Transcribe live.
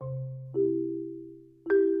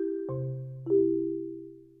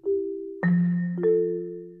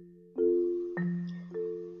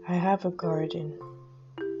have a garden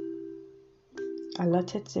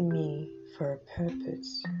allotted to me for a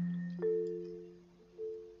purpose,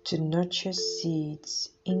 to nurture seeds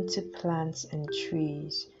into plants and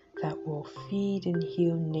trees that will feed and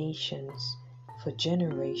heal nations for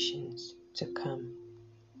generations to come.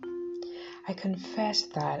 I confess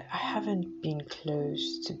that I haven't been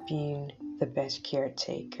close to being the best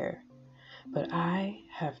caretaker, but I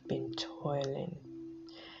have been toiling.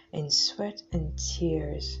 In sweat and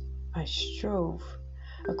tears, I strove,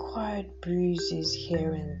 acquired bruises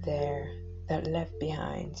here and there that left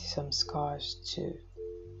behind some scars too.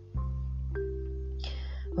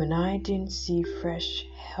 When I didn't see fresh,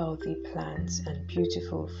 healthy plants and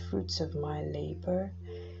beautiful fruits of my labor,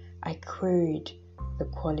 I queried the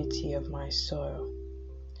quality of my soil.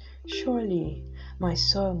 Surely my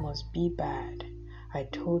soil must be bad, I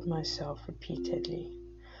told myself repeatedly.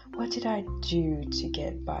 What did I do to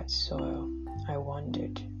get bad soil? I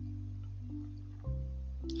wondered.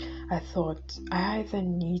 I thought I either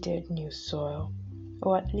needed new soil,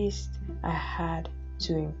 or at least I had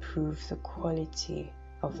to improve the quality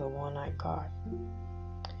of the one I got.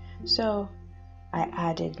 So I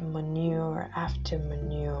added manure after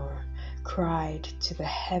manure, cried to the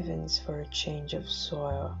heavens for a change of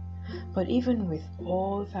soil. But even with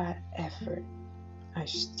all that effort, I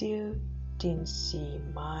still didn't see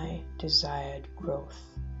my desired growth.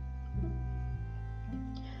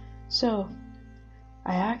 So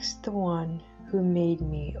I asked the one who made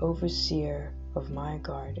me overseer of my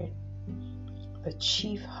garden, the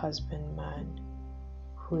chief husbandman,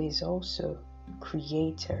 who is also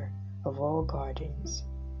creator of all gardens.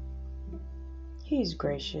 He is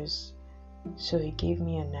gracious, so he gave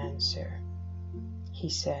me an answer. He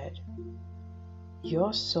said,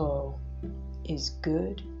 "Your soil is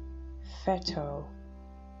good, fertile,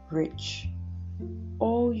 rich,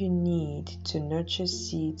 all you need to nurture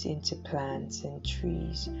seeds into plants and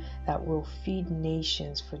trees that will feed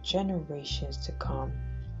nations for generations to come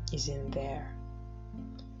is in there.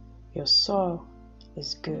 Your soil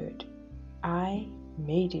is good. I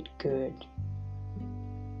made it good."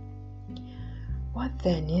 "What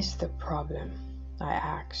then is the problem?" I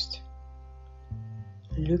asked.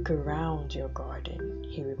 "Look around your garden,"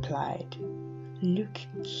 he replied. "Look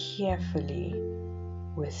carefully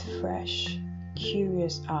with fresh,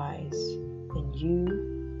 curious eyes, and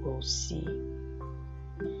you will see."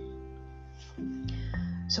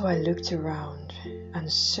 So I looked around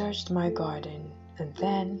and searched my garden, and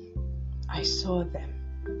then I saw them.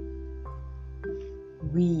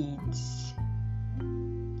 Weeds.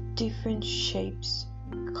 Different shapes,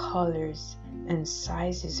 colors, and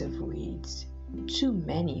sizes of weeds. Too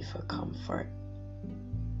many for comfort.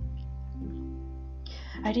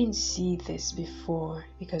 I didn't see this before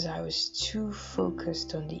because I was too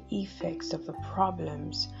focused on the effects of the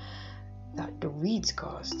problems that the weeds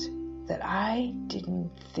caused that I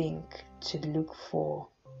didn't think to look for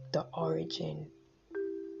the origin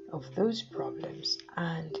of those problems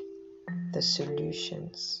and the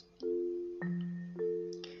solutions.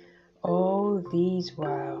 All these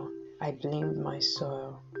while I blamed my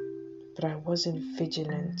soil, but I wasn't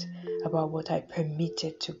vigilant about what I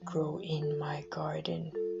permitted to grow in my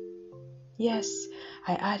garden. Yes,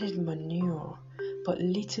 I added manure, but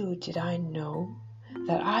little did I know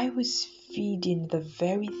that I was feeding the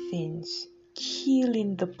very things,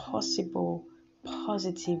 killing the possible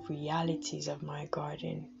positive realities of my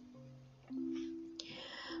garden.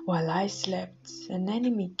 While I slept, an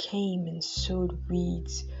enemy came and sowed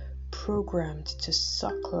weeds programmed to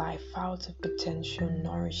suck life out of potential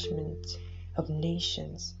nourishment of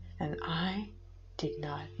nations, and I did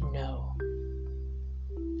not know.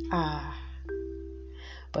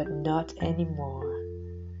 But not anymore.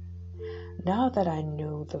 Now that I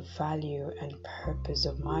know the value and purpose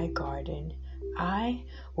of my garden, I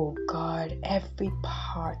will guard every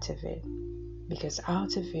part of it, because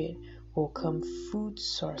out of it will come food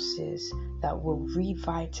sources that will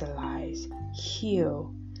revitalize,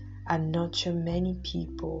 heal, and nurture many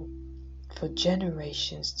people for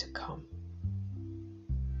generations to come.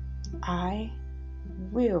 I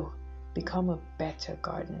will become a better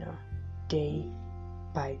gardener day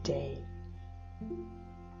by day.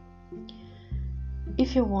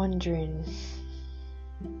 If you're wondering,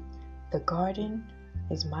 the garden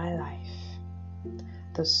is my life.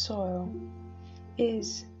 The soil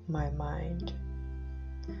is my mind.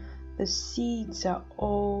 The seeds are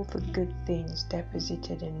all the good things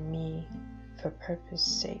deposited in me for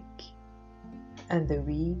purpose's sake. And the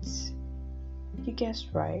weeds, you guessed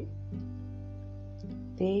right,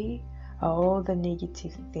 they are all the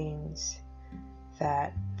negative things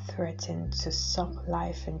that threaten to suck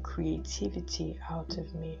life and creativity out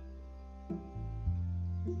of me.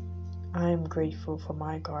 I am grateful for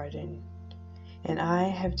my garden, and I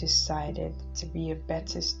have decided to be a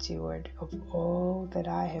better steward of all that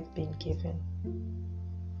I have been given.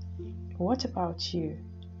 What about you?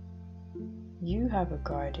 You have a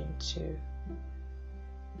garden too.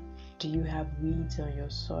 Do you have weeds on your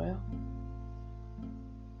soil?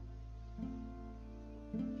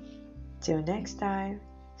 Till next time,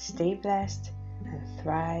 stay blessed and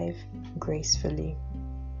thrive gracefully.